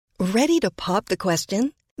Ready to pop the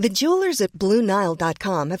question? The jewelers at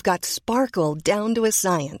BlueNile.com have got sparkle down to a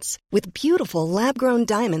science with beautiful lab-grown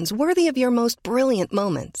diamonds worthy of your most brilliant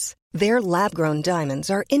moments. Their lab-grown diamonds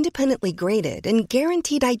are independently graded and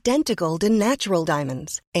guaranteed identical to natural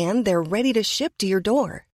diamonds, and they're ready to ship to your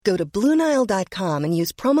door. Go to BlueNile.com and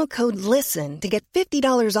use promo code LISTEN to get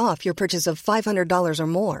 $50 off your purchase of $500 or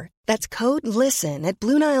more. That's code LISTEN at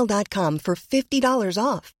BlueNile.com for $50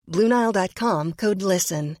 off. BlueNile.com, code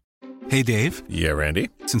LISTEN. Hey, Dave. Yeah, Randy.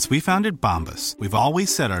 Since we founded Bombas, we've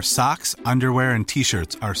always said our socks, underwear, and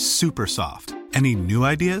T-shirts are super soft. Any new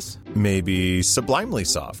ideas? Maybe sublimely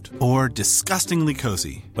soft. Or disgustingly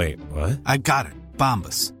cozy. Wait, what? I got it.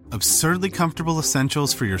 Bombas. Absurdly comfortable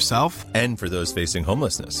essentials for yourself and for those facing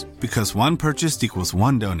homelessness. Because one purchased equals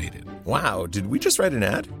one donated. Wow, did we just write an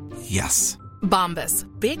ad? Yes. Bombas.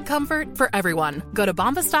 Big comfort for everyone. Go to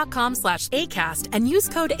bombas.com/ACAST and use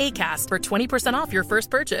code ACAST for 20% off your first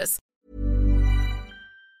purchase.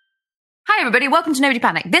 Hi everybody, welcome to Nobody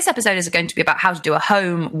Panic. This episode is going to be about how to do a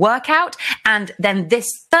home workout, and then this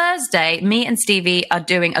Thursday, me and Stevie are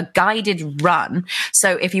doing a guided run.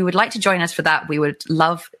 So if you would like to join us for that, we would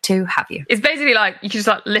love to have you. It's basically like you can just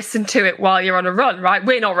like listen to it while you're on a run, right?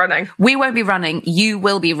 We're not running. We won't be running. You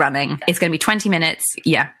will be running. It's going to be 20 minutes.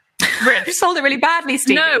 Yeah. Really? You sold it really badly,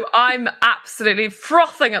 Stevie. No, I'm absolutely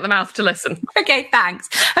frothing at the mouth to listen. Okay, thanks.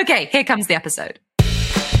 Okay, here comes the episode.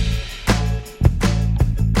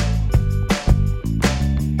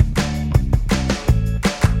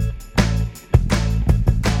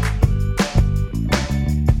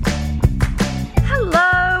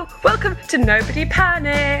 Welcome to Nobody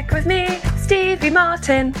Panic with me, Stevie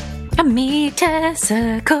Martin. And me,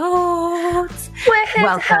 Tessa Coates. We're here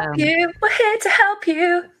to help you. We're here to help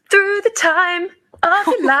you through the time of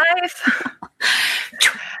your life.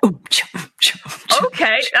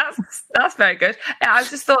 Okay, that's very good. I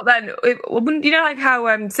just thought then, you know, like how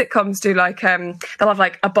sitcoms do, like they'll have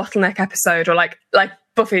like a bottleneck episode, or like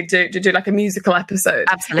Buffy do like a musical episode.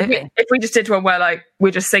 Absolutely. If we just did one where like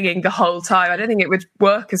we're just singing the whole time, I don't think it would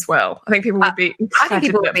work as well. I think people would be. I think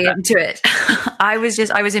people would be into it. I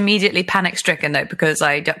was immediately panic stricken though, because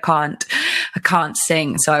I can't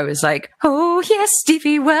sing. So I was like, oh yes,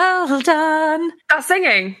 Stevie, well done. That's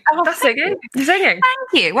singing. That's singing. You're singing.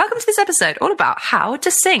 Thank you. Welcome to this episode, all about how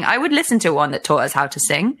to sing. I would listen to one that taught us how to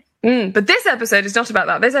sing. But this episode is not about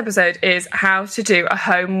that. This episode is how to do a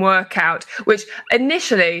home workout, which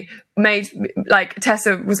initially made, like,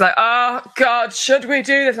 Tessa was like, oh God, should we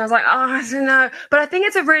do this? And I was like, oh, I don't know. But I think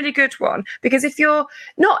it's a really good one, because if you're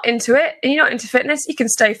not into it and you're not into fitness, you can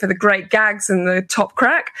stay for the great gags and the top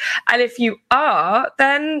crack. And if you are,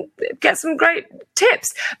 then get some great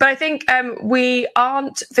tips. But I think we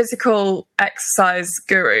aren't physical exercise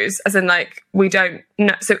gurus, as in like, we don't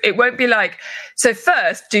know. So it won't be like, so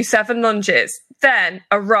first do 7 lunges, then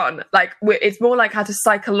a run. Like, it's more like how to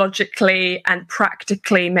psychologically and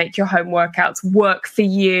practically make your home workouts work for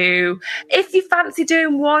you. If you fancy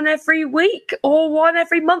doing one every week or one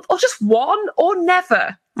every month, or just one or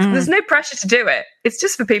never. There's no pressure to do it. It's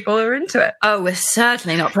just for people who are into it. Oh, we're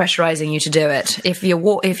certainly not pressurizing you to do it. If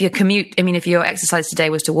your exercise today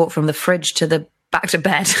was to walk from the fridge to the back to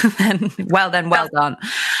bed, then well done.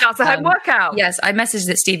 That's a home workout. Yes, I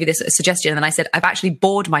messaged Stevie this suggestion, and then I said, I've actually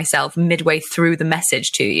bored myself midway through the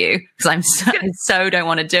message to you, because I so don't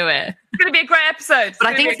want to do it. It's going to be a great episode. But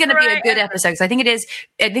I think it's going to be a good episode, because I think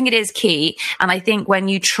it is key. And I think when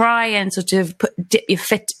you try and sort of dip your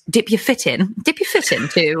fit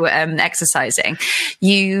into exercising,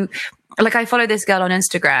 like, I follow this girl on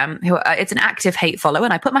Instagram who it's an active hate follow,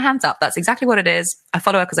 and I put my hands up. That's exactly what it is. I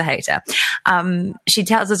follow her because I hate her. She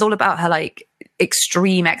tells us all about her like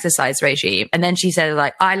extreme exercise regime, and then she said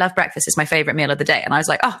like, I love breakfast. It's my favorite meal of the day. And I was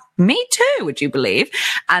like, oh, me too. Would you believe?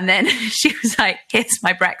 And then she was like, here's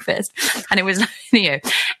my breakfast, and it was like,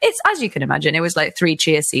 it's, as you can imagine, it was like 3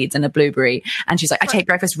 chia seeds and a blueberry. And she's like, I take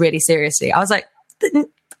breakfast really seriously. I was like,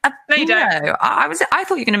 no, you don't. No, I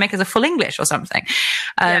thought you were going to make us a full English or something.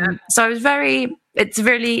 So I was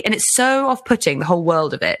it's so off-putting, the whole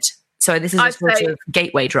world of it. So this is a sort of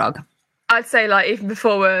gateway drug. I'd say, like, even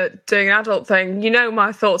before we're doing an adult thing,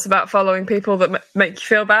 my thoughts about following people that make you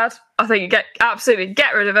feel bad. I think you absolutely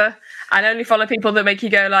get rid of her and only follow people that make you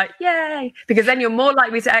go like, yay, because then you're more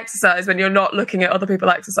likely to exercise when you're not looking at other people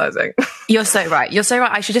exercising. You're so right.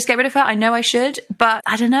 I should just get rid of her. I know I should, but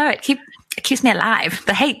I don't know. It keeps me alive.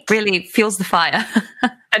 The hate really fuels the fire.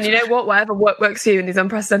 And you know what? Whatever works for you in these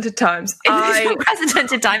unprecedented times. In these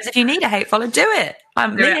unprecedented times, if you need a hate follow, do it.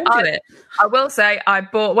 I'm leaning into it. I will say I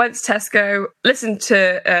went to Tesco, listened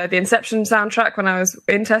to the Inception soundtrack when I was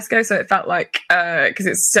in Tesco, so it felt like, because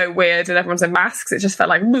it's so weird and everyone's in masks, it just felt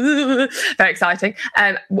like very exciting.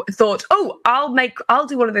 And thought, I'll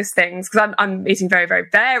do one of those things, because I'm eating very, very,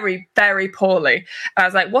 very, very poorly. And I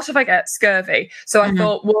was like, what if I get scurvy? So I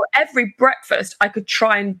thought, well, every breakfast I could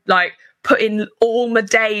try and like put in all my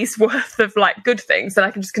day's worth of like good things that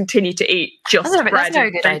I can just continue to eat just bread. That's a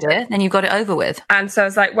very good idea. Then you've got it over with. And so I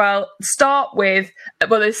was like, well, start with,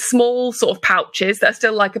 there's small sort of pouches that are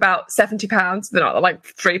still like about £70. They're not like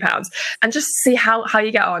 £3, and just see how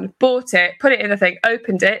you get on. Bought it, put it in a thing,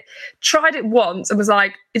 opened it, tried it once and was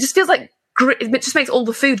like, it just feels like it just makes all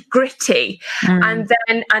the food gritty. And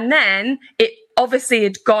then it obviously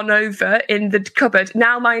had gone over in the cupboard.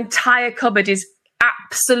 Now my entire cupboard is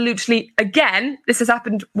absolutely, again, this has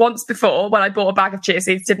happened once before when I bought a bag of chia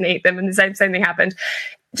seeds, didn't eat them, and the same thing happened.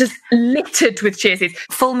 Just littered with chia seeds.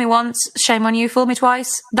 Fool me once, shame on you. Fool me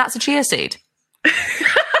twice, that's a chia seed.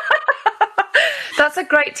 That's a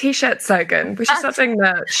great t-shirt slogan. We should start doing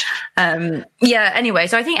merch. Anyway,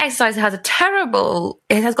 so I think exercise has it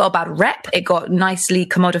has got a bad rep. It got nicely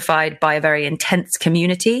commodified by a very intense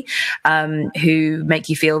community who make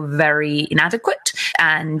you feel very inadequate.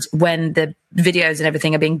 And when the videos and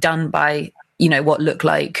everything are being done by, what look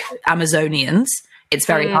like Amazonians, it's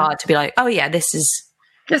very hard to be like, oh yeah, this is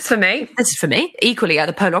for me. This is for me. Equally, at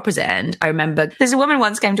the polar opposite end, I remember there's a woman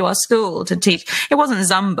once came to our school to teach. It wasn't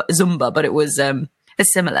Zumba, but it was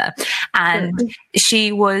similar. And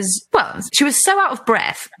she was so out of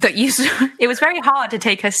breath that it was very hard to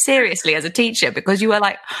take her seriously as a teacher, because you were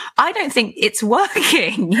like, I don't think it's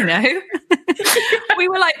working, We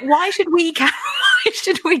were like, why should we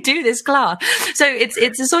do this class? So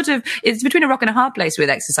it's between a rock and a hard place with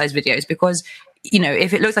exercise videos, because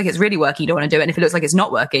if it looks like it's really working, you don't want to do it. And if it looks like it's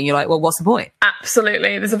not working, you're like, well, what's the point?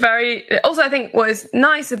 Absolutely. Also, I think what is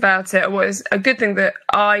nice about it, was a good thing that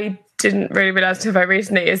I didn't really realise until very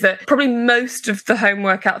recently, is that probably most of the home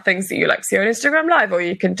workout things that you like see on Instagram Live, or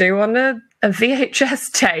you can do on a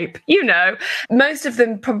VHS tape, most of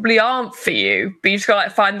them probably aren't for you, but you just got to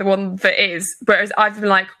find the one that is. Whereas I've been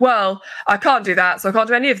like, well, I can't do that, so I can't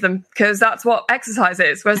do any of them, because that's what exercise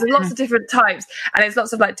is. Whereas there's lots of different types, and there's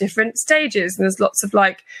lots of like different stages, and there's lots of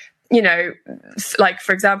like, like,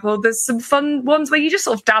 for example, there's some fun ones where you just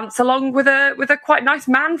sort of dance along with a quite nice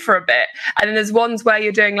man for a bit. And then there's ones where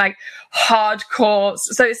you're doing like hardcore.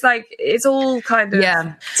 So it's like, it's all kind of,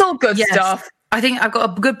 it's all good stuff. I think I've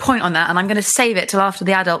got a good point on that, and I'm going to save it till after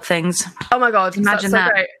the adult things. Oh my God. Imagine that's so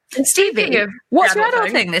that. Great. And Stevie, what's your adult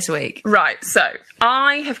thing this week? Right. So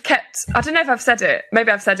I have kept, I don't know if I've said it. Maybe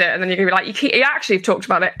I've said it, and then you're going to be like, you actually have talked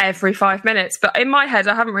about it every 5 minutes. But in my head,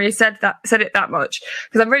 I haven't really said it that much,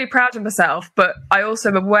 because I'm really proud of myself. But I also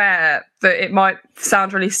am aware that it might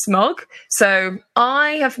sound really smug. So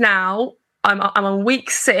I have now, I'm on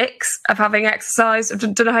week 6 of having exercised.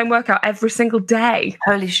 I've done a home workout every single day.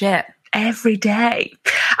 Holy shit. Every day.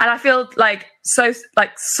 And I feel like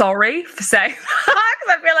sorry for saying that,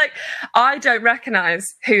 because I feel like I don't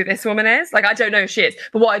recognize who this woman is. Like, I don't know who she is,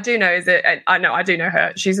 but what I do know is that I do know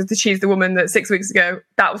her. She's the woman that 6 weeks ago,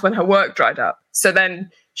 that was when her work dried up. So then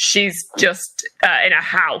she's just in a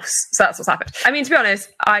house. So that's what's happened. I mean, to be honest,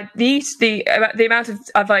 the amount of,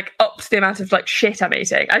 I've like upped the amount of like shit I'm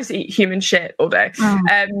eating. I just eat human shit all day.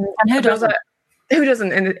 And who doesn't? Who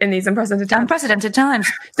doesn't in these unprecedented times? Unprecedented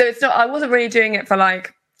times. So it's not, I wasn't really doing it for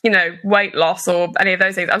like, weight loss or any of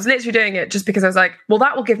those things. I was literally doing it just because I was like, well,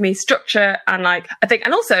 that will give me structure. And like, I think,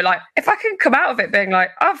 and also like, if I can come out of it being like,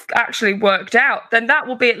 I've actually worked out, then that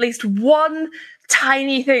will be at least one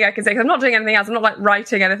tiny thing I can say, because I'm not doing anything else. I'm not like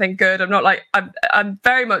writing anything good. I'm not like, I'm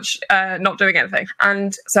very much not doing anything.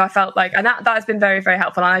 And so I felt like, and that has been very, very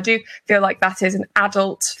helpful. And I do feel like that is an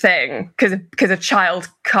adult thing, because a child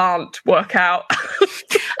can't work out.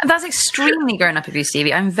 And that's extremely grown up of you,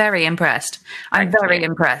 Stevie. I'm very impressed. I'm very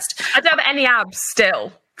impressed. I don't have any abs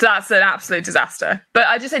still. That's an absolute disaster. But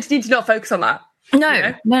I just need to not focus on that.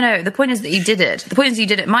 No. The point is that you did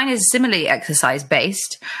it. Mine is similarly exercise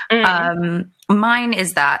based. Mine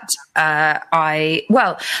is that I'd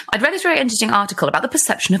read this very interesting article about the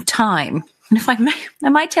perception of time. And if I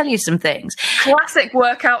might tell you some things. Classic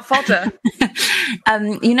workout fodder.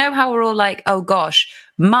 You know how we're all like, oh gosh,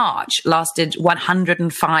 March lasted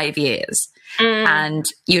 105 years. And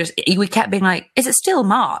we kept being like, is it still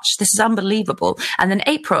March? This is unbelievable. And then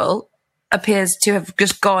April appears to have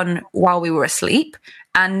just gone while we were asleep,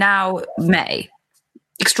 and now May.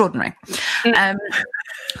 Extraordinary.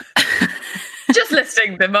 Just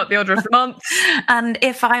listing them at the order of the month. And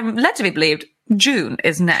if I'm led to be believed, June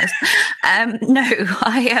is next. So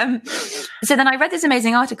then I read this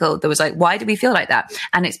amazing article that was like, why do we feel like that?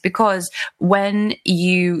 And it's because when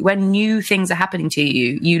new things are happening to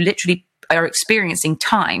you, you literally are experiencing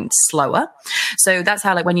time slower. So that's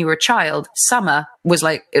how, like, when you were a child, summer was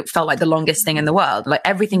like, it felt like the longest thing in the world. Like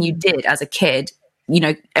everything you did as a kid, you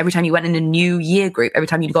know, every time you went in a new year group, every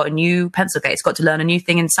time you got a new pencil case, got to learn a new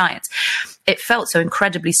thing in science, it felt so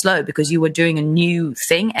incredibly slow because you were doing a new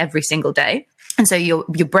thing every single day. And so your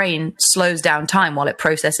brain slows down time while it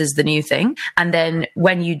processes the new thing. And then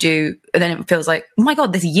when you do, then it feels like, oh my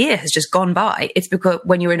God, this year has just gone by. It's because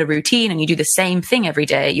when you're in a routine and you do the same thing every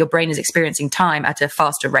day, your brain is experiencing time at a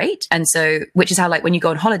faster rate. And so, which is how, like, when you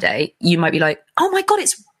go on holiday, you might be like, oh my God,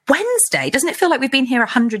 it's Wednesday. Doesn't it feel like we've been here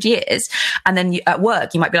 100 years? And then at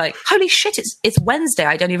work, you might be like, holy shit, it's Wednesday.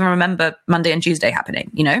 I don't even remember Monday and Tuesday happening,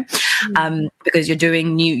 you know, because you're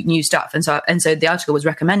doing new stuff. And so the article was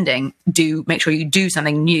recommending make sure you do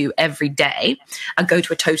something new every day and go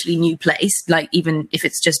to a totally new place. Like, even if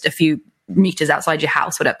it's just a few meters outside your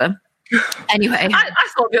house, whatever. Anyway, I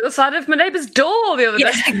saw the other side of my neighbour's door the other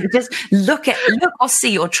day. Just look or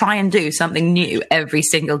see or try and do something new every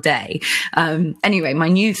single day. Anyway, my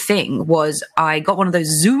new thing was I got one of those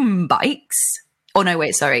Zoom bikes. Oh no,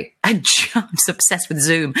 wait, sorry. I'm obsessed with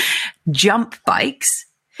Zoom. Jump bikes.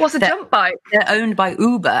 What's a jump bike? They're owned by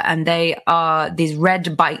Uber, and they are these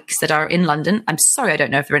red bikes that are in London. I'm sorry, I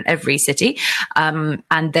don't know if they're in every city.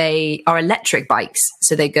 And they are electric bikes,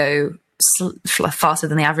 so they go faster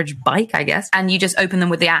than the average bike, I guess. And you just open them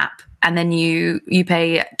with the app, and then you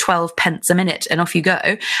pay 12 pence a minute and off you go.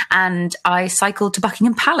 And I cycled to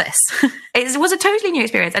Buckingham Palace. It was a totally new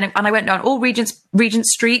experience. And I went down all Regent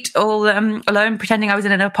Street all alone, pretending I was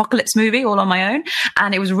in an apocalypse movie all on my own.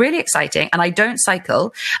 And it was really exciting. And I don't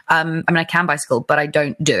cycle. I mean, I can bicycle, but I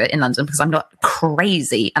don't do it in London because I'm not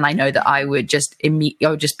crazy. And I know that I would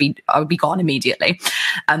be gone immediately.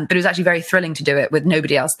 But it was actually very thrilling to do it with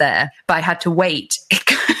nobody else there. But I had to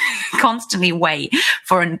constantly wait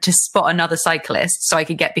to spot another cyclist so I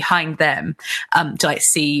could get behind them to like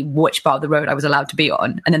see which part of the road I was allowed to be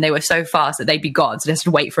on. And then they were so fast that they'd be gone, so I just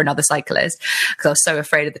had to wait for another cyclist because I was so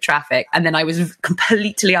afraid of the traffic. And then I was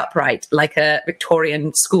completely upright like a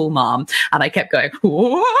Victorian school mom, and I kept going,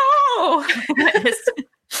 whoa,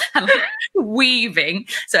 and like weaving.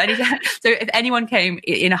 So if anyone came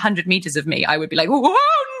in 100 meters of me, I would be like, whoa,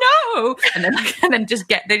 no, and then just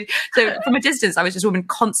so from a distance, I was just a woman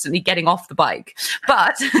constantly getting off the bike,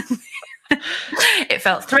 but it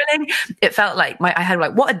felt thrilling. It felt like I had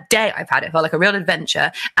like, what a day I've had. It felt like a real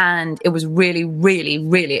adventure, and it was really, really,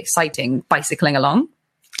 really exciting bicycling along.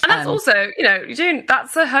 And that's also, you know,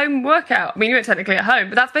 that's a home workout. I mean, you weren't technically at home,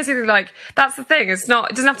 but that's basically like, that's the thing. It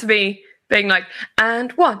doesn't have to be being like,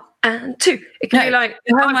 and 1 and 2. It can be like,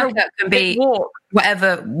 home workout can be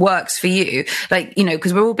whatever works for you. Like, you know,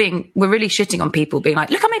 because we're really shitting on people being like,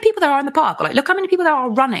 look how many people there are in the park, or like, look how many people there are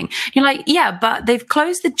running. You're like, yeah, but they've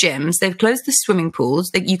closed the gyms, they've closed the swimming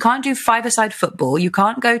pools. You can't do five-a-side football. You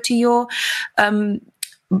can't go to your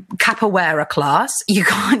capoeira class. You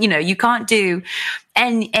can't do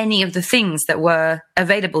any of the things that were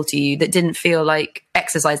available to you that didn't feel like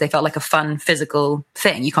exercise. They felt like a fun physical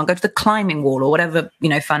thing. You can't go to the climbing wall or whatever, you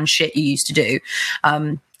know, fun shit you used to do.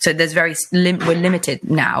 So there's we're limited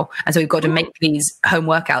now. And so we've got to make these home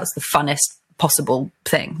workouts the funnest possible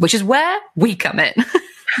thing, which is where we come in.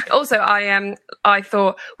 Also, I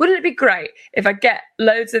thought, wouldn't it be great if I get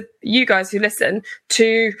loads of you guys who listen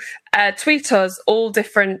to tweet us all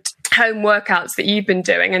different home workouts that you've been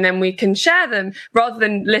doing, and then we can share them rather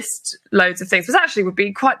than list loads of things. Which actually would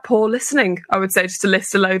be quite poor listening, I would say, just to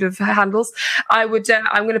list a load of handles. I'm going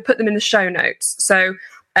to put them in the show notes. So,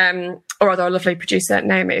 or rather, our lovely producer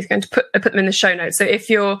Naomi is going to put them in the show notes. So if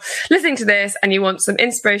you're listening to this and you want some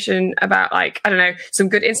inspiration about, like, I don't know, some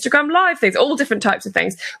good Instagram live things, all different types of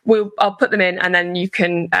things, I'll put them in, and then you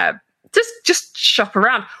can just shop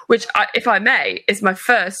around. Which, if I may, is my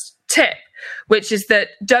first tip, which is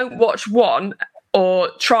that don't watch one or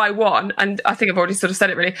try one, and I think I've already sort of said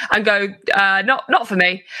it really, and go, not for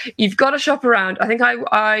me. You've got to shop around. I think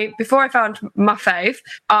I before I found my fave,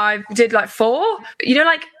 I did like 4. You know,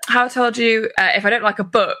 like how I told you, if I don't like a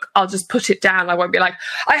book, I'll just put it down. I won't be like,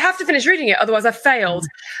 I have to finish reading it, otherwise I've failed.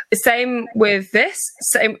 Same with this.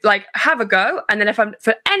 Same, like, have a go, and then if I'm,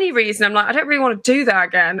 for any reason, I'm like, I don't really want to do that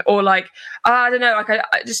again, or like, I don't know, like I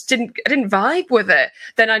just didn't vibe with it,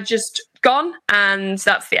 then I just gone, and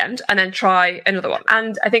that's the end, and then try another one.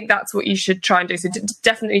 And I think that's what you should try and do. So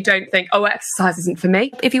definitely don't think, oh, exercise isn't for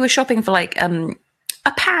me. If you were shopping for like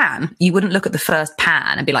a pan. You wouldn't look at the first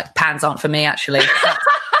pan and be like, pans aren't for me, actually.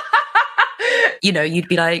 You know, you'd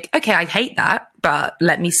be like, okay, I hate that, but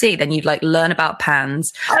let me see. Then you'd like learn about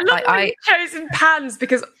pans. I love how you've chosen pans,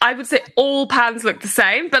 because I would say all pans look the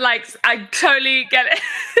same, but like, I totally get it.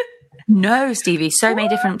 No, Stevie, so many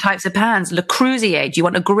different types of pans. Le Creuset, do you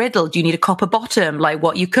want a griddle? Do you need a copper bottom? Like,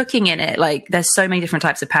 what are you cooking in it? Like, there's so many different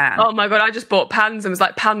types of pan. Oh my God, I just bought pans and was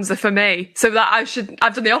like, pans are for me. So that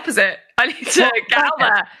I've done the opposite. I need to get out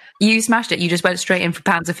there. You smashed it. You just went straight in for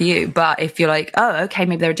pans are for you. But if you're like, oh, okay,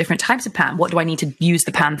 maybe there are different types of pan. What do I need to use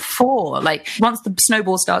the pan for? Like, once the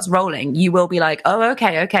snowball starts rolling, you will be like, oh,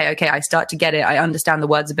 okay. I start to get it. I understand the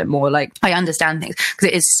words a bit more. Like, I understand things. Because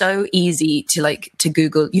it is so easy to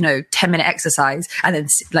Google, 10-minute exercise and then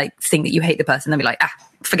like think that you hate the person. Then be like,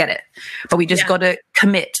 forget it. But we just got to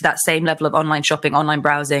commit to that same level of online shopping, online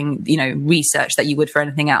browsing, research that you would for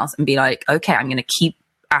anything else, and be like, okay, I'm going to keep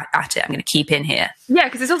at it. I'm going to keep in here. Yeah,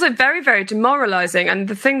 because it's also very, very demoralizing. And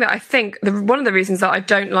the thing that I think, one of the reasons that I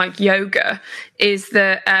don't like yoga is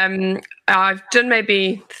that I've done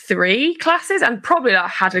maybe 3 classes and probably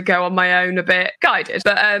had to go on my own a bit guided.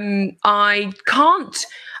 But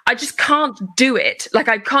I just can't do it. Like,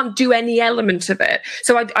 I can't do any element of it.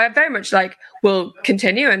 So I very much will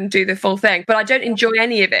continue and do the full thing, but I don't enjoy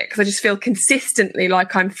any of it because I just feel consistently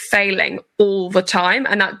like I'm failing all the time.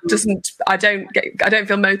 And that I don't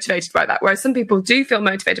feel motivated by that. Whereas some people do feel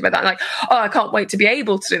motivated by that. Like, oh, I can't wait to be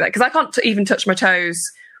able to do that, because I can't even touch my toes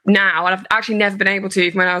now. And I've actually never been able to.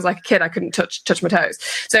 Even when I was like a kid, I couldn't touch my toes.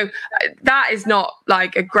 So that is not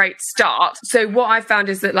like a great start. So what I found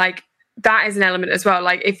is that like, that is an element as well.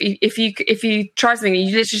 Like if you try something and you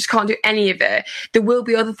literally just can't do any of it, there will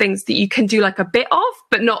be other things that you can do like a bit of,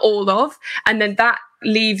 but not all of. And then that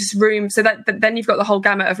leaves room so that then you've got the whole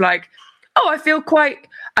gamut of like, oh, I feel quite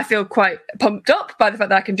pumped up by the fact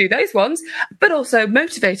that I can do those ones, but also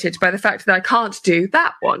motivated by the fact that I can't do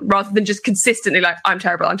that one, rather than just consistently like, I'm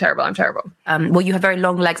terrible. Well, you have very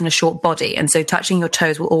long legs and a short body, and so touching your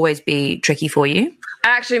toes will always be tricky for you.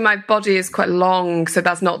 Actually, my body is quite long, so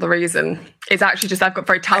that's not the reason. It's actually just I've got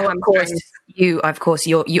very tight hamstrings.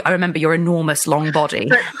 I remember your enormous long body.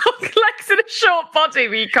 Legs and a short body,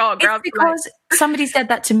 but you can't grab. It's because somebody said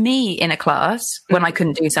that to me in a class when I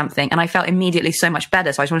couldn't do something, and I felt immediately so much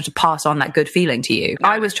better. So I just wanted to pass on that good feeling to you.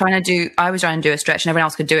 I was trying to do a stretch, and everyone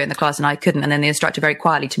else could do it in the class, and I couldn't. And then the instructor very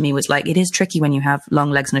quietly to me was like, "It is tricky when you have long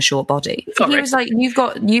legs and a short body." Sorry. He was like, "You've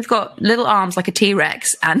got little arms like a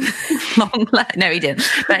T-Rex and long legs." No, he didn't,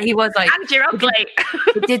 but he was like, "And you're ugly."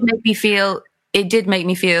 It did make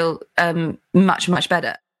me feel much, much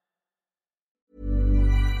better.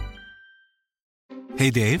 Hey,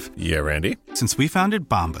 Dave. Yeah, Randy. Since we founded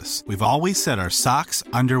Bombas, we've always said our socks,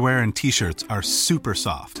 underwear, and T-shirts are super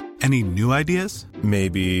soft. Any new ideas?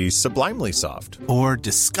 Maybe sublimely soft. Or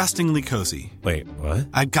disgustingly cozy. Wait, what?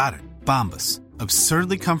 I got it. Bombas.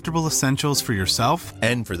 Absurdly comfortable essentials for yourself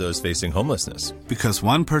and for those facing homelessness. Because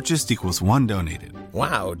one purchased equals one donated.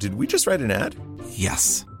 Wow, did we just write an ad?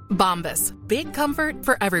 Yes. Bombas. Big comfort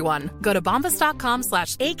for everyone. Go to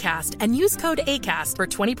bombas.com/ACAST and use code ACAST for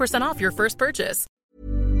 20% off your first purchase.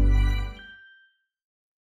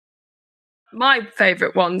 My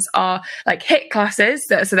favourite ones are like HIIT classes,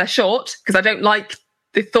 so they're short, because I don't like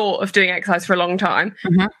the thought of doing exercise for a long time.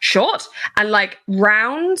 Mm-hmm. Short, and like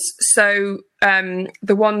rounds. So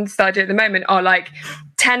the ones that I do at the moment are like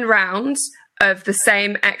 10 rounds of the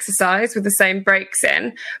same exercise with the same breaks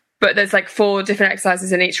in, but there's like 4 different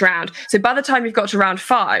exercises in each round. So by the time you've got to round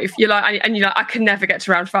 5, you're like, I can never get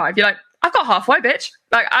to round 5. You're like, I've got halfway, bitch.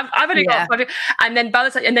 Like I've only got 5, and then by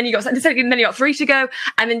the time, and then you got 3 to go,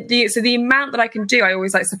 and then the amount that I can do, I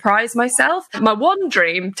always like surprise myself. My one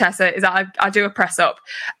dream, Tessa, is that I do a press up.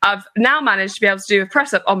 I've now managed to be able to do a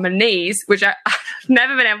press up on my knees, which I've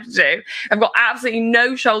never been able to do. I've got absolutely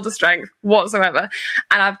no shoulder strength whatsoever,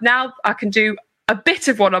 and I can do a bit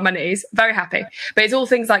of one on my knees. Very happy, but it's all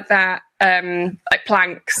things like that, like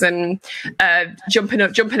planks and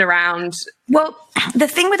jumping around. Well, the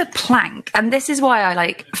thing with a plank, and this is why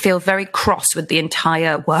I feel very cross with the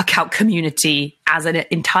entire workout community as an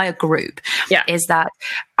entire group, is that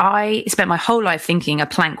I spent my whole life thinking a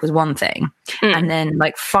plank was one thing, and then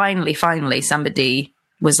finally somebody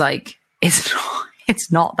was like,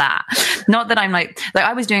 it's not that. Not that I'm like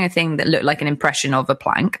I was doing a thing that looked like an impression of a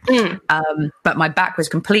plank, but my back was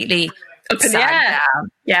completely up in the air.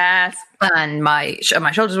 Down. Yes. And my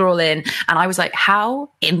shoulders were all in. And I was like, how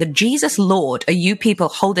in the Jesus Lord are you people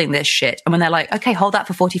holding this shit? And when they're like, okay, hold that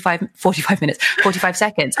for 45 minutes, 45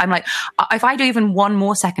 seconds. I'm like, if I do even one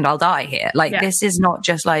more second, I'll die here. This is not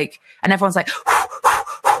just and everyone's like,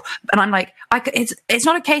 And I'm like, it's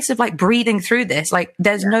not a case of like breathing through this. Like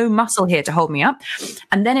there's no muscle here to hold me up.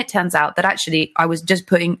 And then it turns out that actually I was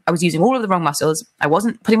using all of the wrong muscles. I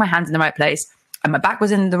wasn't putting my hands in the right place and my back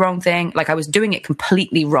was in the wrong thing. Like I was doing it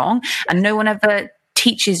completely wrong, and no one ever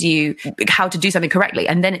teaches you how to do something correctly.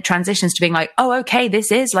 And then it transitions to being like, oh, okay,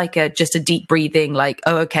 this is like just a deep breathing, like,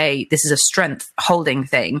 oh, okay, this is a strength holding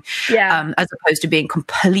thing, as opposed to being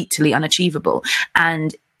completely unachievable.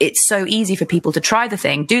 And it's so easy for people to try the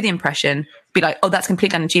thing, do the impression, be like, oh, that's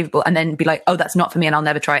completely unachievable, and then be like, oh, that's not for me and I'll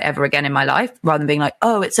never try it ever again in my life, rather than being like,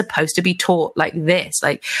 oh, it's supposed to be taught like this.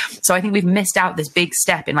 Like, so I think we've missed out this big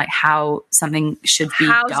step in like how something should be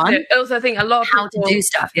done. Also, I think a lot of how to do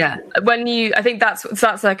stuff. Yeah. I think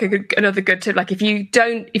that's like another good tip. Like if you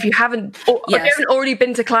haven't already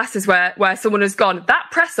been to classes where someone has gone, that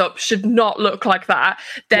press up should not look like that,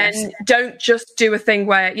 then don't just do a thing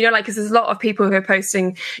where, you know, like, because there's a lot of people who are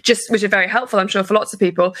posting which are very helpful, I'm sure, for lots of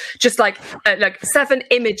people, just like 7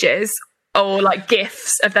 images or like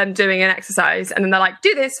GIFs of them doing an exercise, and then they're like,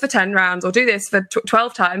 do this for 10 rounds or do this for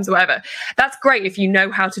 12 times or whatever. That's great if you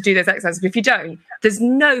know how to do those exercises, but if you don't, there's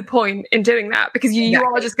no point in doing that, because you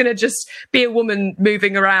are just going to just be a woman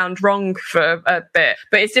moving around wrong for a bit.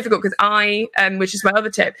 But it's difficult because which is my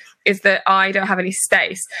other tip, is that I don't have any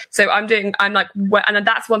space. So and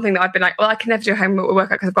that's one thing that I've been like, well, I can never do a home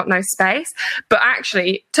workout because I've got no space. But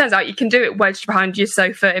actually, it turns out you can do it wedged behind your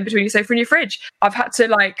sofa, in between your sofa and your fridge. I've had to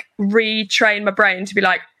like retrain my brain to be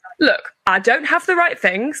like, look, I don't have the right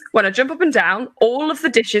things. When I jump up and down, all of the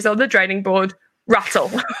dishes on the draining board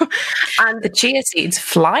rattle. And the chia seeds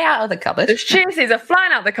fly out of the cupboard. The chia seeds are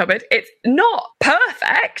flying out of the cupboard. It's not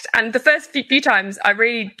perfect. And the first few times I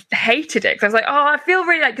really hated it, because I was like, oh, I feel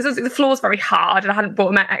really like, because the floor's very hard and I hadn't bought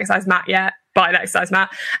an exercise mat yet. Buy an exercise mat,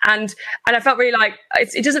 and I felt really like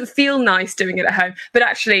it doesn't feel nice doing it at home, but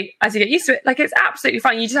actually as you get used to it, like, it's absolutely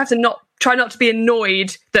fine. You just have to try not to be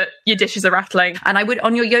annoyed that your dishes are rattling. And I would,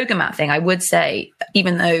 on your yoga mat thing, I would say,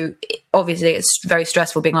 even though obviously it's very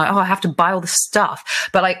stressful being like, oh, I have to buy all the stuff,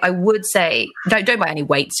 but like I would say, don't buy any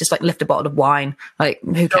weights, just like lift a bottle of wine, like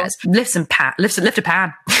who cares? Lift a pan.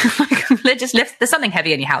 Just lift, there's something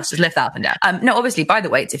heavy in your house, just lift that up and down. No, obviously buy the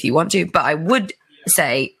weights if you want to, but I would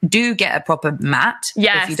say do get a proper mat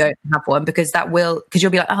if you don't have one, because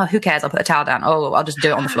you'll be like, oh, who cares, I'll put a towel down, oh, I'll just do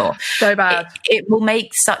it on the floor. So bad. It will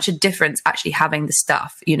make such a difference actually having the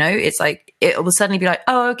stuff, you know. It's like it will suddenly be like,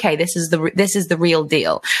 oh, okay, this is the real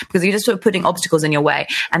deal, because you're just sort of putting obstacles in your way.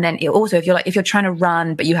 And then also if you're trying to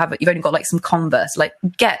run but you've only got like some Converse, like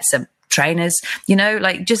get some trainers, you know,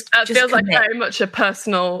 like just feels like very much a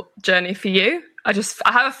personal journey for you. I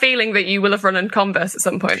have a feeling that you will have run in Converse at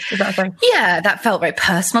some point. Is that a thing? Yeah, that felt very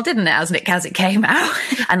personal, didn't it, as it came out?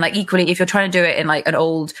 And like equally, if you're trying to do it in like an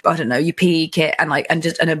old, I don't know, your PE kit and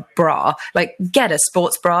a bra, like get a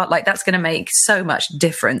sports bra. Like that's going to make so much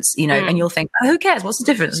difference, you know. And you'll think, oh, who cares? What's the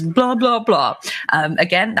difference? Blah blah blah.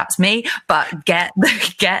 Again, that's me. But get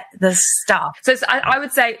the stuff. So I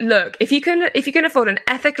would say, look, if you can afford an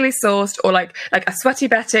ethically sourced or like a Sweaty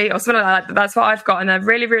Betty or something like that, that's what I've got, and they're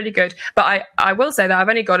really really good. But I will say that I've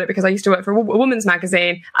only got it because I used to work for a woman's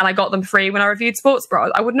magazine and I got them free when I reviewed sports bras.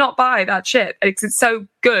 I would not buy that shit. It's so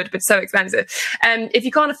good, but so expensive. And if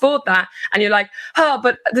you can't afford that and you're like, oh,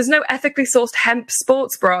 but there's no ethically sourced hemp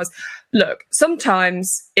sports bras. Look,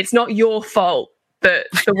 sometimes it's not your fault that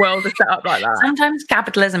the world is set up like that. Sometimes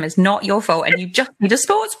capitalism is not your fault and you just need a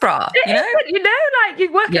sports bra. You know, like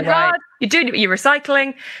you're working hard, you're doing you're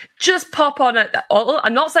recycling. Just pop on it.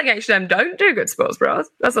 I'm not saying H&M don't do good sports bras.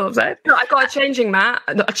 That's all I'm saying. No, I got a changing mat.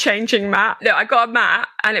 Not a changing mat. No, I got a mat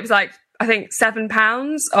and it was like, I think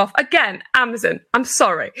 £7 off. Again, Amazon. I'm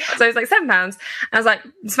sorry. So it was like £7 and I was like,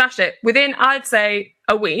 smashed it. Within, I'd say,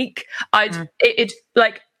 a week, it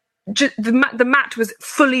just, the mat was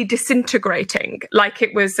fully disintegrating like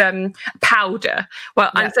it was powder.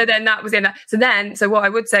 Well, yeah. And so then that was in that. So what I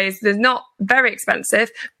would say is they're not very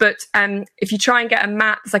expensive, but if you try and get a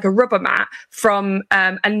mat that's like a rubber mat from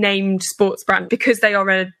a named sports brand, because they are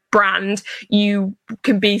a brand, you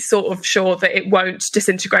can be sort of sure that it won't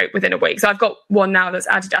disintegrate within a week. So I've got one now that's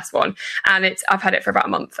Adidas one, and I've had it for about a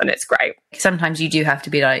month and it's great. Sometimes you do have to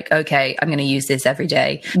be like, okay, I'm going to use this every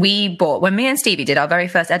day. When me and Stevie did our very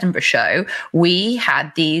first Edinburgh show, we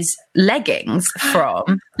had these leggings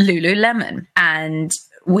from Lululemon, and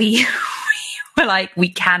we we're like, we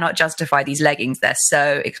cannot justify these leggings. They're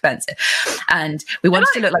so expensive. And we wanted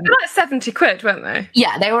to look like... They're like 70 quid, weren't they?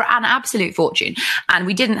 Yeah, they were an absolute fortune. And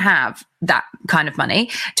we didn't have that kind of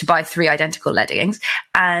money to buy 3 identical leggings.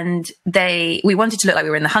 And we wanted to look like we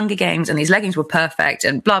were in the Hunger Games, and these leggings were perfect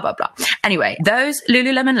and blah, blah, blah. Anyway, those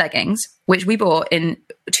Lululemon leggings, which we bought in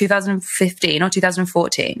 2015 or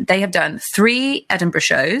 2014, they have done 3 Edinburgh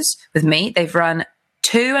shows with me. They've run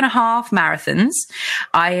 2.5 marathons.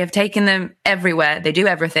 I have taken them everywhere. They do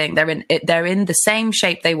everything. They're in the same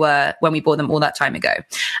shape they were when we bought them all that time ago.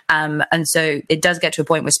 And so it does get to a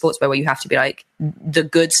point with sportswear where you have to be like, the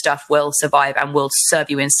good stuff will survive and will serve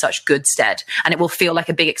you in such good stead. And it will feel like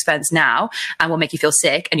a big expense now and will make you feel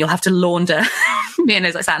sick. And you'll have to launder,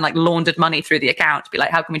 as I sound like laundered money through the account to be like,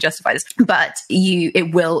 how can we justify this? But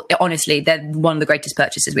honestly, they're one of the greatest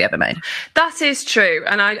purchases we ever made. That is true.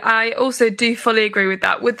 And I also do fully agree with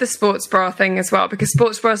that, with the sports bra thing as well, because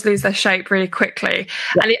sports bras lose their shape really quickly.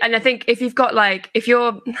 Yeah. And I think if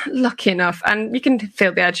you're lucky enough, and you can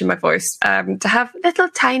feel the edge in my voice, to have little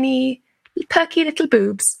tiny perky little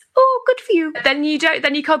boobs, oh, good for you. Then you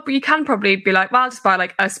can probably be like, well, I'll just buy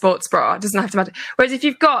like a sports bra. It doesn't have to matter. Whereas if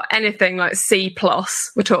you've got anything like C+,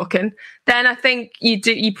 we're talking, then I think it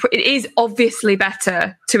is obviously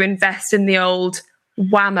better to invest in the old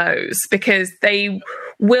Whammos, because they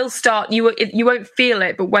will start, you won't feel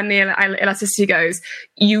it, but when the elasticity goes,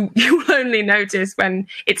 you will only notice when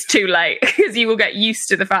it's too late, because you will get used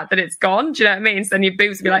to the fact that it's gone. Do you know what I mean? So then your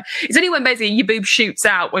boobs will be like, it's only when basically your boob shoots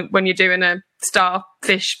out when you're doing a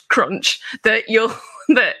starfish crunch that you'll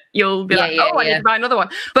be I need to buy another one.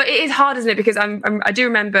 But it is hard, isn't it? Because I do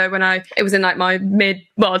remember when it was in like my to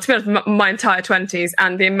be honest, my entire 20s,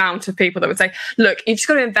 and the amount of people that would say, look, you've just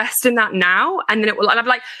got to invest in that now, and then it will, and I'm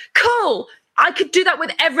like, cool, I could do that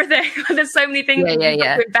with everything. There's so many things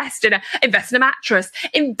to invest in. Invest in a mattress.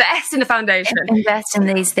 Invest in a foundation. Invest in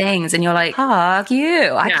these things. And you're like, fuck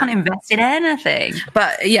you. I can't invest in anything.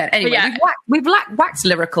 But yeah, anyway, we've waxed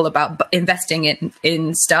lyrical about investing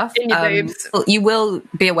in stuff. In your boobs. You will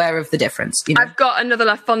be aware of the difference. You know? I've got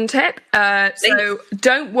another fun tip. So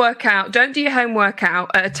don't do your home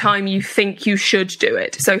workout at a time you think you should do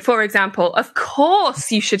it. So for example, of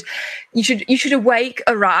course you should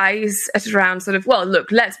arise at around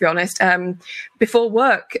look, let's be honest, before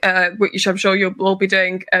work, which I'm sure you'll all be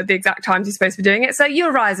doing the exact times you're supposed to be doing it. So you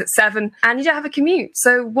arise at 7 and you don't have a commute.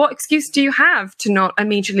 So what excuse do you have to not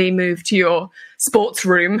immediately move to your sports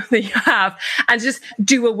room that you have and just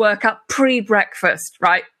do a workout pre-breakfast,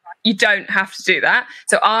 right? You don't have to do that.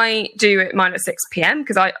 So I do it mine at 6 p.m.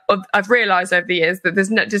 because I've realised over the years that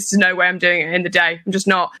there's no way I'm doing it in the day. I'm just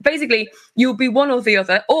not. Basically, you'll be one or the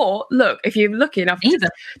other. Or look, if you're lucky enough,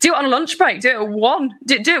 do it on a lunch break. Do it at 1.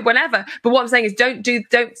 Do it whenever. But what I'm saying is, don't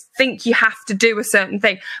think you have to do a certain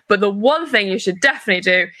thing. But the one thing you should definitely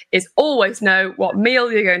do is always know what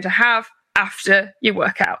meal you're going to have after you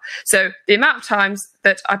work out. So the amount of times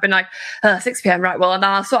that I've been like, 6 p.m. right, well, and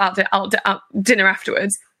I'll sort out dinner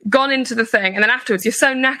afterwards. Gone into the thing, and then afterwards you're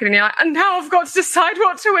so knackered and you're like, and now I've got to decide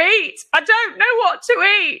what to eat. I don't know what to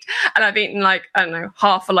eat. And I've eaten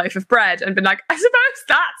half a loaf of bread and been like, I suppose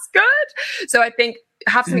that's good. So I think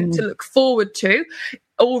have something to look forward to.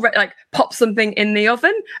 Already, pop something in the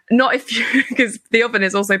oven. Not because the oven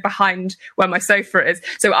is also behind where my sofa is.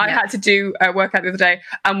 So I had to do a workout the other day,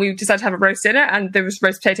 and we decided to have a roast dinner, and there was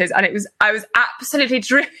roast potatoes, and I was absolutely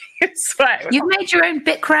dripping in sweat. You've made your own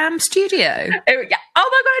Bikram studio. Oh my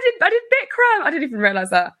god, I did Bikram. I didn't even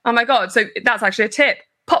realise that. Oh my god. So that's actually a tip.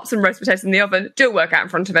 Pop some roast potatoes in the oven. Do a workout in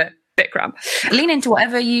front of it. Bikram. Lean into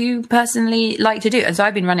whatever you personally like to do. And so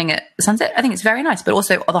I've been running at sunset. I think it's very nice, but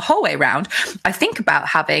also the whole way around, I think about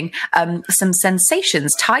having some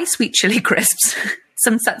Sensations Thai sweet chili crisps,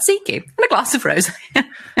 some tzatziki, and a glass of rosé.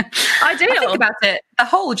 I think about it the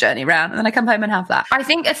whole journey round, and then I come home and have that. I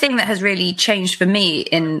think a thing that has really changed for me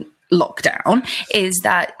in lockdown is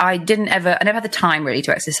that I never had the time really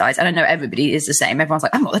to exercise. And I know everybody is the same. Everyone's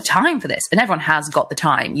like, I've got the time for this. And everyone has got the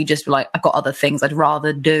time. You just like, I've got other things I'd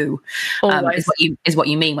rather do. Is what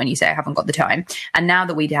you mean when you say I haven't got the time. And now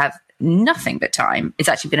that we have nothing but time, it's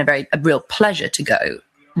actually been a real pleasure to go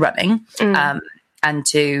running and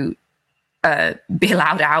to be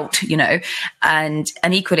allowed out, and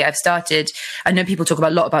equally I've started, I know people talk a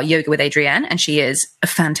lot about yoga with Adrienne, and she is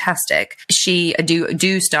fantastic. I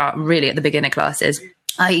do start really at the beginner classes.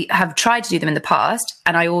 I have tried to do them in the past,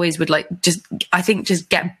 and I always would just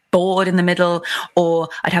get bored in the middle, or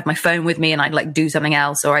I'd have my phone with me and I'd do something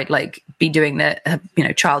else, or I'd be doing the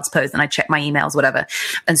child's pose and I'd check my emails, whatever.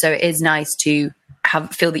 And so it is nice to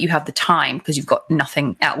feel that you have the time, because you've got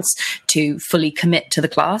nothing else, to fully commit to the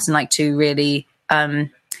class and to really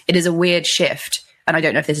it is a weird shift. And I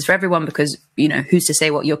don't know if this is for everyone because, you know, who's to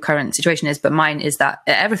say what your current situation is, but mine is that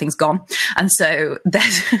everything's gone. And so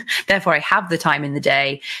therefore I have the time in the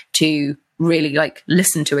day to really like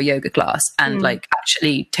listen to a yoga class and like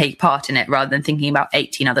actually take part in it rather than thinking about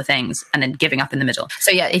 18 other things and then giving up in the middle. So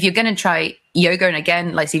yeah, if you're going to try yoga, and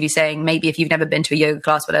again, like Stevie's saying, maybe if you've never been to a yoga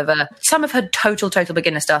class, whatever, some of her total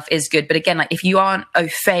beginner stuff is good. But again, like if you aren't au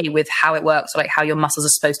fait with how it works or like how your muscles are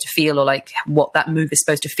supposed to feel or like what that move is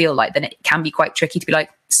supposed to feel like, then it can be quite tricky to be like,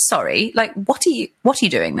 sorry, like what are you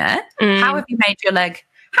doing there? How have you made your leg?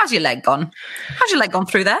 How's your leg gone? How's your leg gone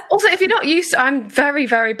through there? Also, if you're not used to, I'm very,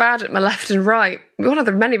 very bad at my left and right. One of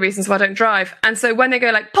the many reasons why I don't drive. And so when they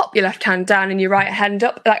go like, pop your left hand down and your right hand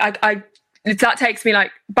up, like I that takes me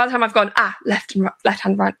like, by the time I've gone, left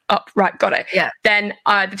hand right, up, right, got it. Yeah. Then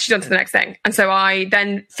she's on to the next thing. And so I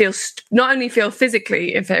then not only feel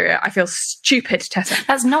physically inferior, I feel stupid, Tessa.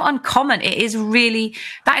 That's not uncommon. That is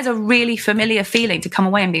a really familiar feeling to come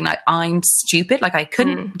away and being like, I'm stupid. Like I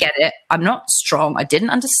couldn't get it. I'm not strong. I didn't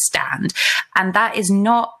understand. And that is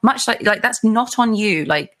not much like that's not on you.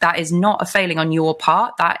 Like that is not a failing on your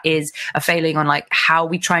part. That is a failing on like how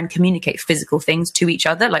we try and communicate physical things to each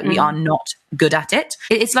other. Like we are not good at it.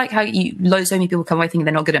 It's like how so many people come away thinking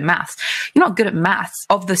they're not good at maths. You're not good at maths.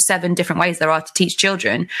 Of the 7 different ways there are to teach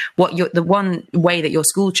children, the one way that your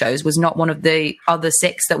school chose was not one of the other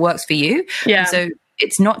 6 that works for you. Yeah. And so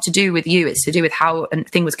it's not to do with you. It's to do with how a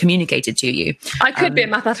thing was communicated to you. I could be a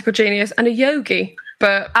mathematical genius and a yogi,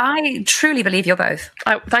 but I truly believe you're both.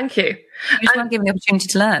 Thank you. You just weren't given the opportunity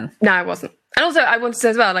to learn. No, I wasn't. And also, I wanted to say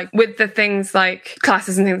as well, like with the things like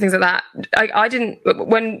classes and things like that, I didn't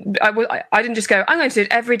just go, I'm going to do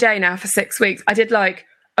it every day now for 6 weeks. I did like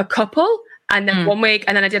a couple and then 1 week.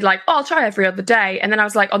 And then I did like, I'll try every other day. And then I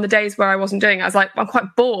was like, on the days where I wasn't doing it, I was like, I'm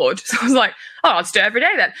quite bored. So I was like, I'll just do it every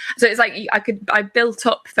day then. So it's like, I built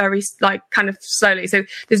up very like kind of slowly. So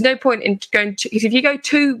there's no point in going to, if you go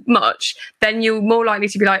too much, then you're more likely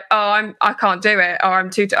to be like, I can't do it. Or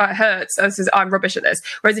it hurts. Or I'm rubbish at this.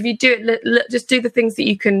 Whereas if you do it, just do the things that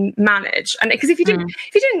you can manage. And because if you're doing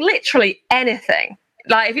literally anything,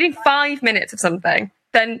 like if you're doing 5 minutes of something,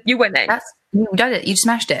 then you're winning. You did it. You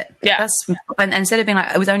smashed it. Yeah. And instead of being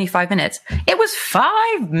like, it was only 5 minutes, it was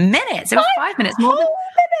 5 minutes. It was 5 minutes more than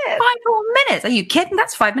 5 more minutes. Are you kidding?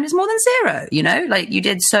 That's 5 minutes more than 0. You know, like you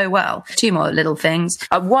did so well. 2 more little things.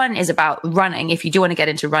 One is about running. If you do want to get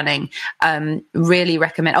into running, really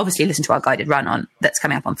recommend, obviously listen to our guided run that's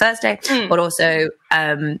coming up on Thursday, but also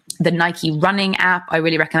the Nike running app. I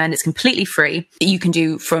really recommend. It's completely free. You can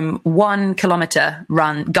do from 1 kilometer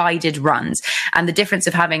guided runs. And the difference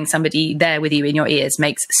of having somebody there with you in your ears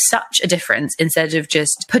makes such a difference instead of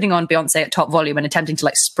just putting on Beyonce at top volume and attempting to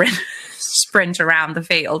like sprint around the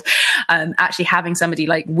field. Actually having somebody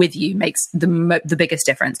like with you makes the biggest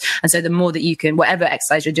difference. And so the more that you can, whatever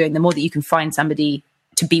exercise you're doing, the more that you can find somebody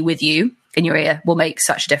to be with you in your ear will make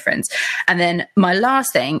such a difference. And then my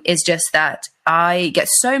last thing is just that I get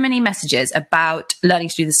so many messages about learning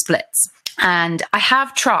to do the splits. And I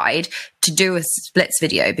have tried to do a splits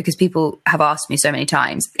video because people have asked me so many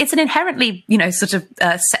times. It's an inherently, sort of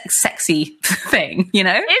sexy thing, Is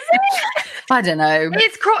it? I don't know.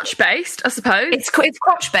 It's crotch based, I suppose. It's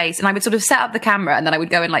crotch based, and I would sort of set up the camera, and then I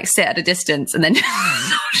would go and like sit at a distance, and then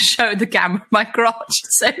show the camera my crotch.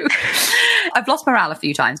 So I've lost morale a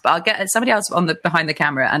few times, but I'll get somebody else behind the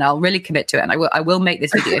camera, and I'll really commit to it, and I will make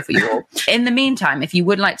this video for you all. In the meantime, if you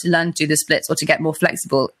would like to learn to do the splits or to get more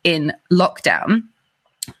flexible in lockdown,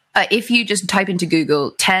 if you just type into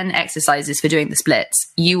Google 10 exercises for doing the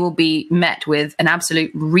splits, you will be met with an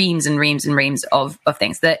absolute reams and reams and reams of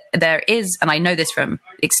things. There is, and I know this from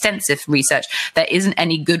extensive research, there isn't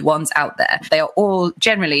any good ones out there. They are all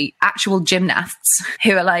generally actual gymnasts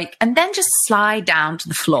who are like, and then just slide down to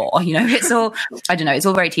the floor. It's all, I don't know, it's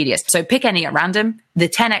all very tedious. So pick any at random. The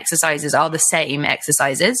 10 exercises are the same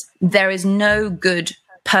exercises. There is no good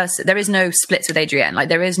person. There is no splits with Adrienne. Like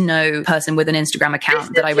there is no person with an Instagram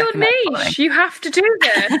account that I recommend following. You have to do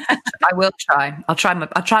this. I will try. I'll try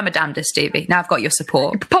my damnedest, Stevie. Now I've got your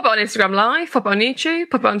support. Pop it on Instagram Live. Pop it on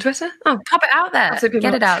YouTube. Pop it on Twitter. Oh, pop it out there.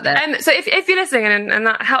 Get it out there. So if you're listening and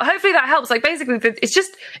that hopefully that helps. Like basically, it's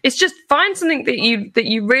just find something that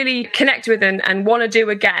you really connect with and want to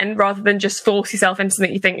do again, rather than just force yourself into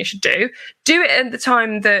something you think you should do. Do it at the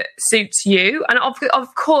time that suits you. And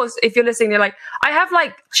of course, if you're listening, you're like, I have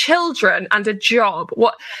like children and a job.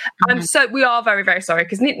 We are very, very sorry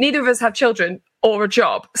because neither of us have children. or a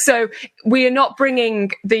job. So we are not bringing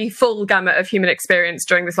the full gamut of human experience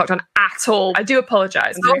during this lockdown at all. I do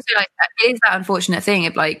apologise. Also, like, it is that unfortunate thing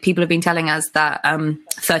of like people have been telling us that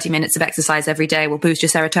 30 minutes of exercise every day will boost your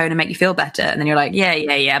serotonin and make you feel better. And then you're like,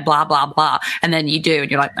 yeah, blah, blah, blah. And then you do, and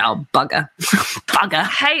you're like, oh, bugger. Bugger. I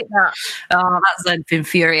hate that. Oh, that's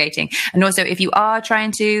infuriating. And also, if you are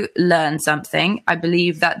trying to learn something, I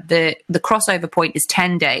believe that the crossover point is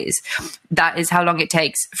 10 days. That is how long it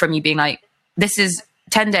takes from you being like, this is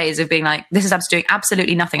 10 days of being like, this is doing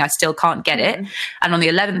absolutely nothing. I still can't get it. And on the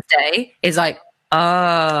 11th day is like,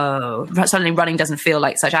 oh, suddenly running doesn't feel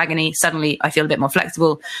like such agony. Suddenly I feel a bit more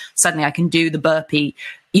flexible. Suddenly I can do the burpee.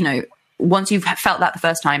 You know, once you've felt that the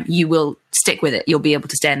first time, you will stick with it. You'll be able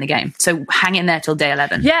to stay in the game. So hang in there till day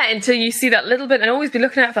 11. Yeah, until you see that little bit, and always be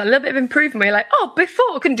looking out for that little bit of improvement where you're like, oh, before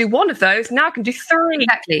I couldn't do one of those, now I can do 3.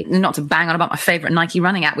 Exactly. Not to bang on about my favourite Nike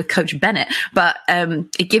running app with Coach Bennett, but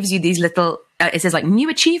it gives you these little, it says like new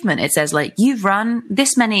achievement. It says like, you've run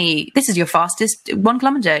this many, this is your fastest 1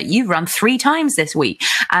 kilometer. You've run 3 times this week.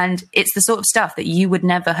 And it's the sort of stuff that you would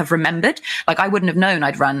never have remembered. Like I wouldn't have known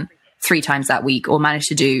I'd run 3 times that week or managed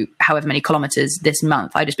to do however many kilometers this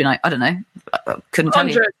month. I'd just been like, I don't know, couldn't tell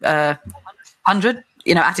 100. you. 100,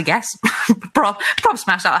 you know, at a guess. Prop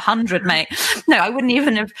smash out 100, mate. No, I wouldn't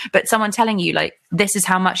even have, but someone telling you like, this is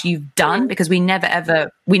how much you've done, because we never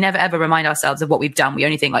ever remind ourselves of what we've done. We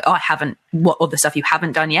only think like, oh, I haven't, what other stuff you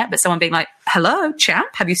haven't done yet. But someone being like, hello, champ,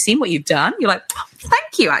 have you seen what you've done? You're like, oh,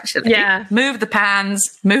 thank you, actually. Yeah. Move the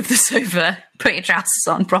pans, move the sofa, put your trousers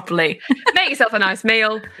on properly. Make yourself a nice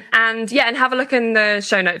meal, and have a look in the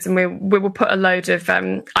show notes, and we will put a load of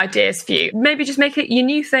ideas for you. Maybe just make it your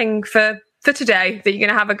new thing for today that you're going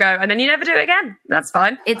to have a go, and then you never do it again. That's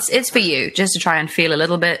fine. It's for you, just to try and feel a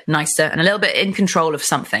little bit nicer and a little bit in control of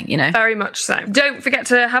something, you know? Very much so. Don't forget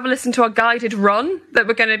to have a listen to our guided run that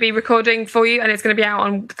we're going to be recording for you, and it's going to be out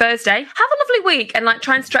on Thursday. Have a lovely week, and like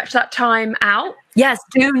try and stretch that time out. Yes,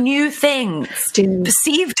 do new things.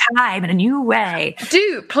 Perceive time in a new way.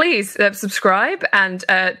 Do please subscribe and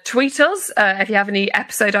tweet us if you have any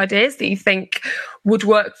episode ideas that you think would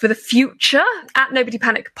work for the future at Nobody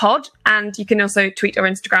Panic Pod. And you can also tweet or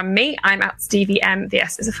Instagram me. I'm at Stevie M. The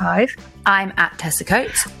S is a 5. I'm at Tessa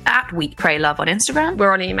Coates, at Week Pray Love on Instagram.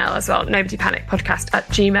 We're on email as well,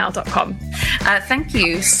 nobodypanicpodcast@gmail.com. Thank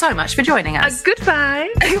you so much for joining us. Goodbye.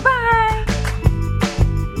 Goodbye.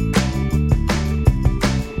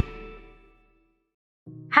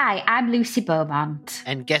 Hi, I'm Lucy Beaumont.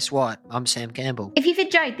 And guess what? I'm Sam Campbell. If you've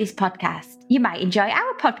enjoyed this podcast, you might enjoy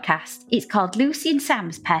our podcast. It's called Lucy and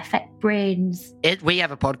Sam's Perfect Brains. We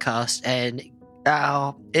have a podcast, and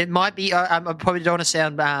it might be, I probably don't want to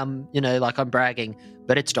sound, like I'm bragging,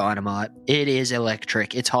 but it's dynamite. It is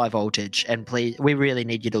electric. It's high voltage. And please, we really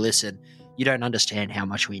need you to listen. You don't understand how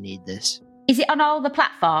much we need this. Is it on all the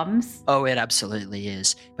platforms? Oh, it absolutely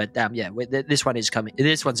is. But this one is coming.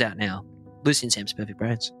 This one's out now. Lucy and Sam's Perfect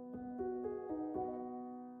Brains.